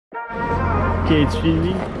Okay, it's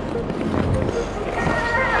filming.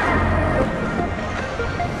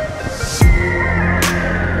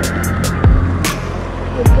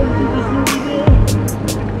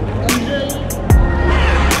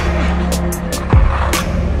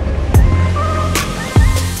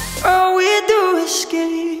 All we do is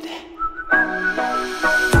skate.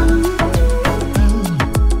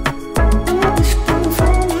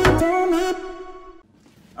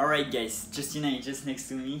 Alright guys, Justyna is just next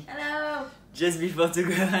to me. Hello! Just before to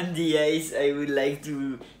go on the ice, I would like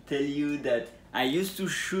to tell you that I used to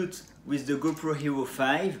shoot with the GoPro Hero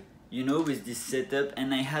 5, you know, with this setup,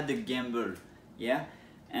 and I had a gimbal, yeah?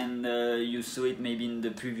 And you saw it maybe in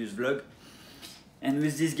the previous vlog. And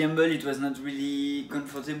with this gimbal, it was not really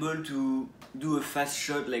comfortable to do a fast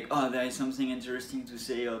shot, like, oh, there is something interesting to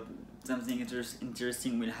say, or something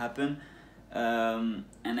interesting will happen. And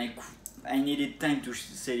I needed time to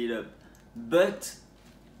set it up. But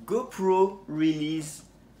GoPro released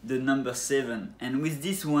the number 7, and with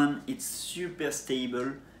this one it's super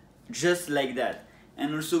stable, just like that.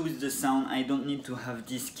 And also with the sound, I don't need to have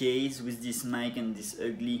this case with this mic and this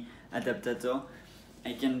ugly adapter.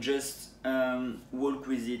 I can just walk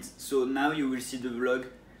with it. So now you will see the vlog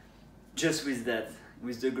just with that,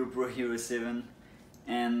 with the GoPro Hero 7,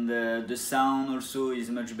 and the sound also is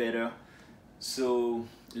much better. So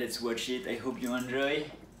let's watch it. I hope you enjoy,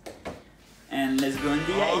 and let's go on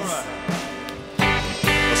the ice. Right.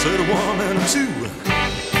 I said 1 and 2.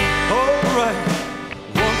 All right,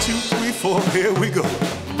 1, 2, 3, 4. Here we go.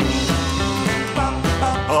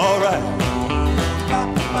 All right,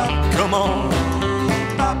 come on,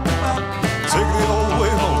 take it all the way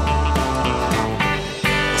home.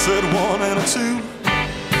 I said 1 and 2.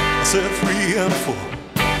 I said 3 and 4.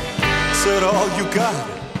 I said all you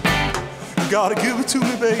gotta give it to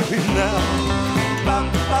me, baby, now.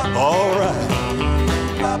 All right.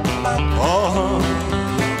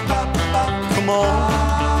 Come on.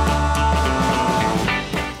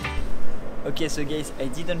 Okay, so guys, I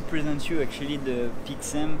didn't present you actually the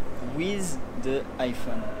Pixem with the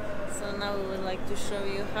iPhone. So now we would like to show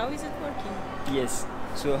you how is it working. Yes.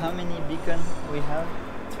 So how many beacons we have?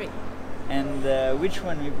 3. And which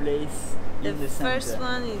one we place in the center? First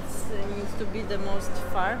one is needs to be the most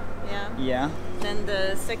far, yeah. Yeah. Then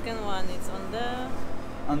the second one is on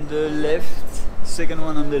the left. Second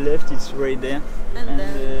one on the left, it's right there. And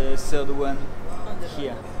the third one on the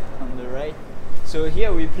here, on the right. So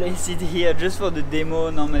here we place it here just for the demo.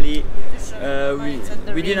 Normally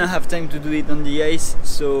we didn't have time to do it on the ice,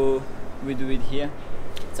 so we do it here.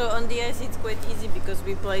 So on the ice it's quite easy because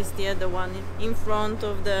we placed the other one in front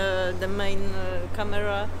of the main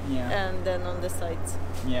camera, yeah, and then on the sides.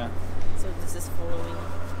 Yeah. So this is following.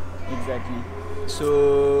 Exactly.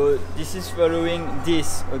 So this is following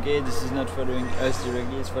this, okay? This is not following us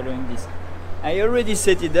directly, it's following this. I already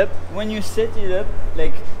set it up. When you set it up,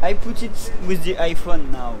 like I put it with the iPhone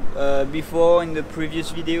now. Before in the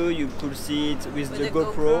previous video you could see it with the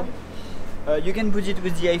GoPro. You can put it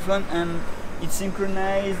with the iPhone and it's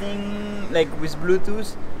synchronizing like with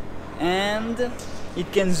Bluetooth, and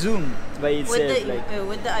it can zoom by itself.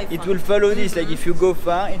 With the iPhone. It will follow this, like if you go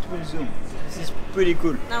far it will zoom. This is pretty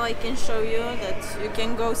cool. Now I can show you that you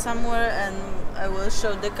can go somewhere and I will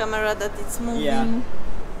show the camera that it's moving. Yeah.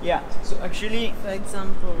 Yeah, so actually, for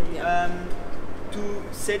example, yeah. To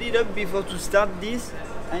set it up before to start this,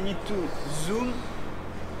 I need to zoom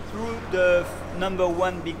through the number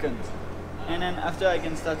 1 beacon, and then after I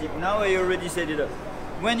can start it. Now I already set it up.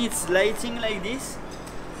 When it's lighting like this,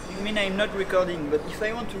 I mean I'm not recording, but if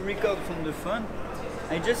I want to record from the phone,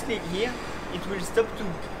 I just click here, it will stop to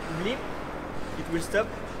blip, it will stop,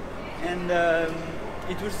 and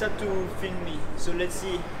it will start to film me. So let's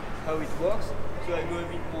see how it works. So I go a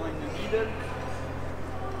bit more in the middle,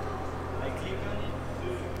 I click on it,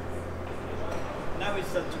 now it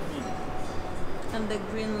starts to film. And the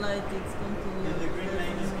green light is continuing. And the green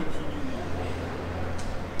light is continuing.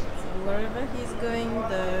 So wherever he's going,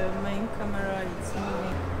 the main camera is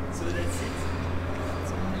moving. So that's it.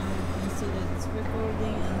 So now you can see that it's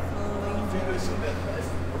recording and following. It goes super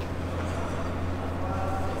fast.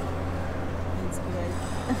 It's great.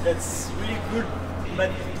 That's really good.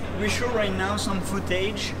 But we show right now some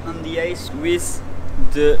footage on the ice with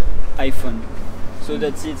the iPhone. So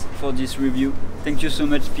that's it for this review. Thank you so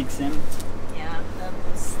much, Pixem. Yeah,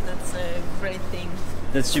 that's a great thing.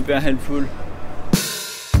 That's super helpful.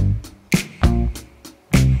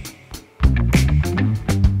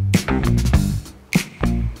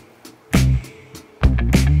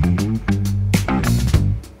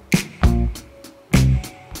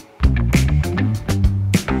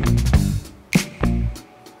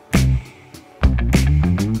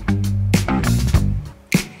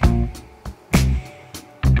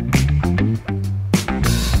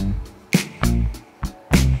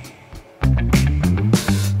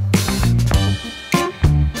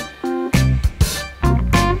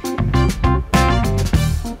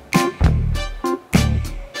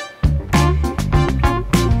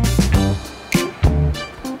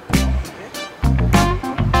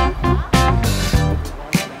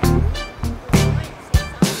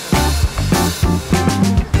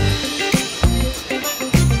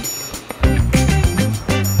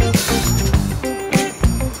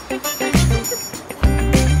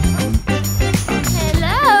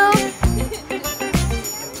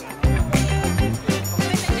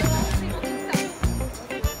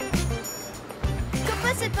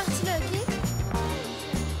 cette partie-là,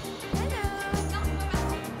 ok?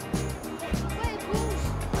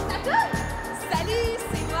 Salut,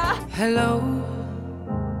 c'est moi. Hello,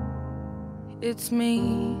 it's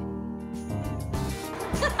me.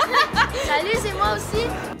 Salut, c'est moi aussi.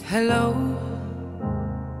 Hello,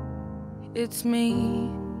 it's me.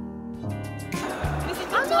 Mais c'est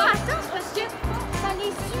Oh non, toi. attends, c'est parce que ça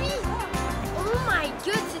les suit. Oh my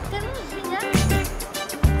god, c'est tellement génial.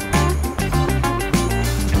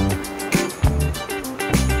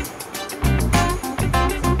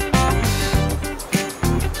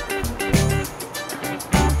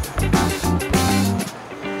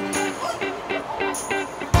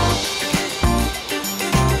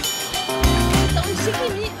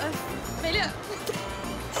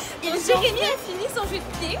 Jérémie a fini son jeu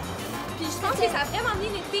de pied, puis je pense que ça a vraiment bien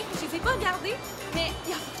été. Je les ai pas regardés, mais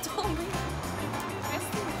il a pas tombé.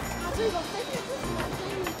 Merci.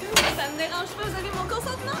 Ça me dérange pas, vous avez mon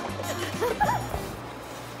consentement.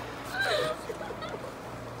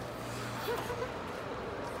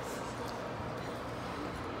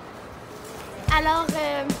 Alors,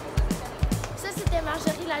 ça c'était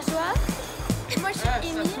Marjorie la joie. Moi je suis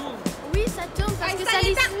Amy. Oui, ça tourne parce que ça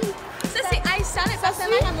les suit. Ça c'est Aïssa, le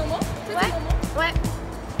personnage à Momo. Ouais, ouais.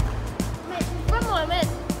 Mais pourquoi Mohamed?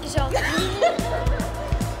 Genre.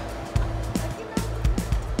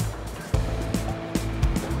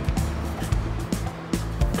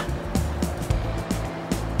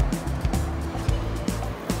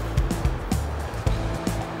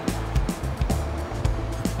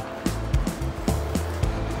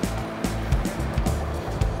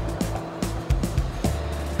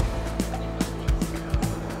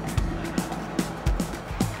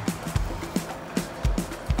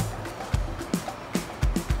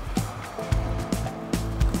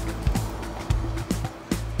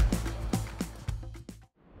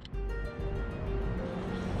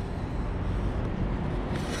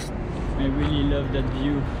 I really love that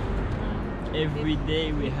view. Every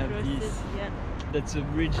day we have this. Yeah. That's a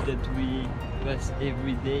bridge that we pass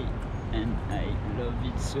every day, and I love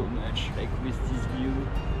it so much. Like with this view.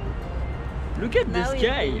 Look at the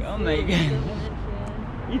sky! Oh my god!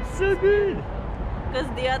 It's so good! Because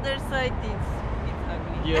the other side is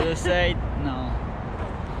ugly. The other side, no.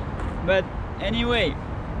 But anyway,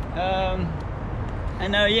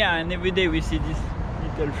 and yeah, and every day we see this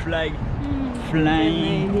little flag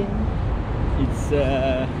flying.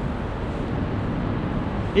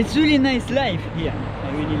 It's really nice life here.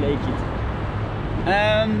 I really like it.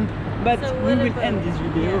 But So we what will about- end this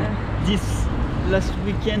video. yeah. This last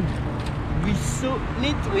weekend we saw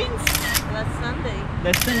Les Twins. Last Sunday.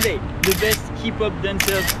 Last Sunday, the best hip-hop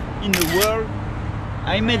dancers in the world.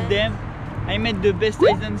 I met them. I met the best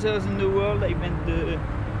ice dancers in the world. I met the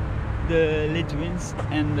Les Twins,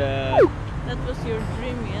 and That was your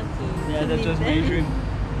dream, yeah? yeah, to that meet was my them. dream.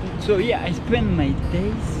 So yeah, I spent my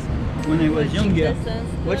days when I was Watching younger Tessa and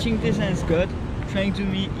Scott. watching Tessa and Scott, trying to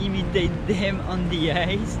imitate them on the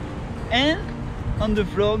ice and on the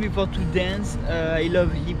floor before to dance. I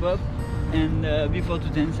love hip-hop, and before to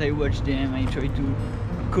dance I watch them. I try to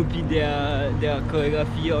copy their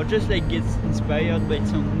choreography or just like get inspired by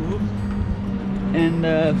some moves. And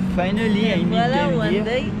finally I meet Voila, them one here.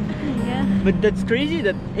 day. Yeah. But that's crazy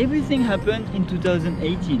that everything happened in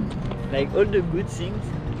 2018. Like all the good things.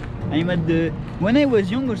 When I was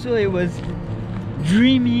young also I was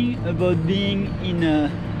dreaming about being in a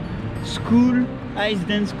school, ice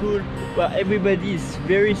dance school, where everybody is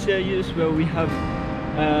very serious, where we have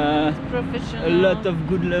Professional. a lot of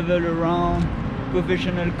good level around,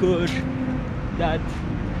 professional coach that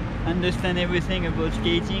understand everything about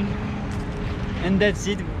skating. And that's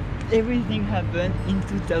it. Everything happened in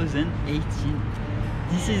 2018.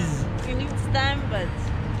 This is You need time, but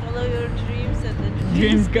follow your dreams and the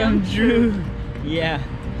dreams come true. Yeah,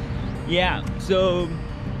 yeah. So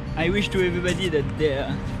I wish to everybody that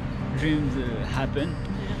their dreams happen.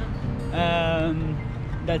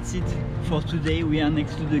 That's it for today. We are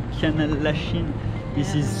next to the Canal Lachine.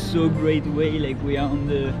 This is so great way. Like we are on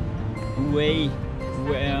the way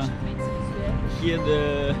where here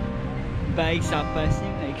the bikes are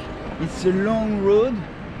passing. Like it's a long road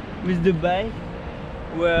with the bike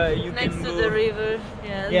where you Next can to go. the river.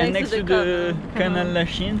 Yeah, next to the Canal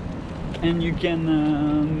Lachine, and you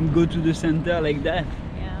can go to the center like that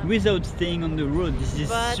Yeah. without staying on the road. This is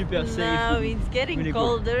But super safe. now and it's getting really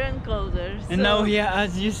cool. colder and colder. And so, now here,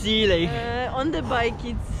 as you see, like on the bike,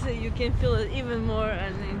 you can feel it even more,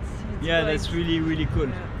 and it's yeah, quite- that's really cool.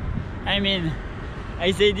 Yeah. I mean,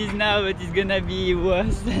 I say this now, but it's gonna be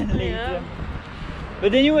worse later. Yeah.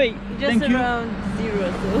 But anyway, Just thank you. around zero,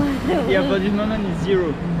 so Yeah, for this moment it's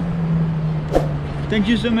 0. Thank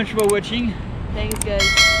you so much for watching. Thanks, guys.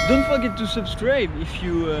 Don't forget to subscribe if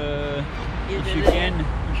you can.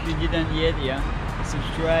 If you didn't yet, yeah.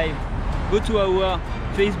 Subscribe. Go to our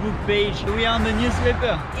Facebook page. We are on the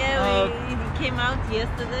newspaper. Yeah, it came out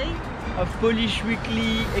yesterday. Of Polish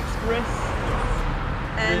Weekly Express.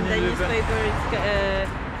 And the newspaper is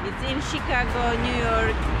it's in Chicago, New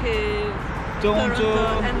York,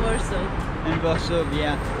 Toronto and Warsaw. And Warsaw,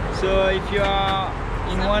 yeah. So if you are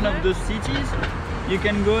in one of those cities, you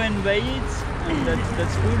can go and buy it, and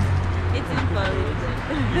that's cool. It's in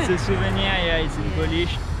Polish. It's a souvenir, yeah, it's in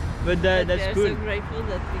Polish. But that's cool. We are so grateful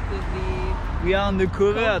that we could be... We are on the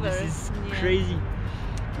cover, this is crazy.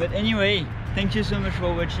 But anyway, thank you so much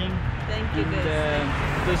for watching. Thank you,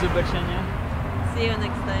 guys. Do zobaczenia. See you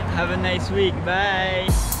next time. Have a nice week, bye!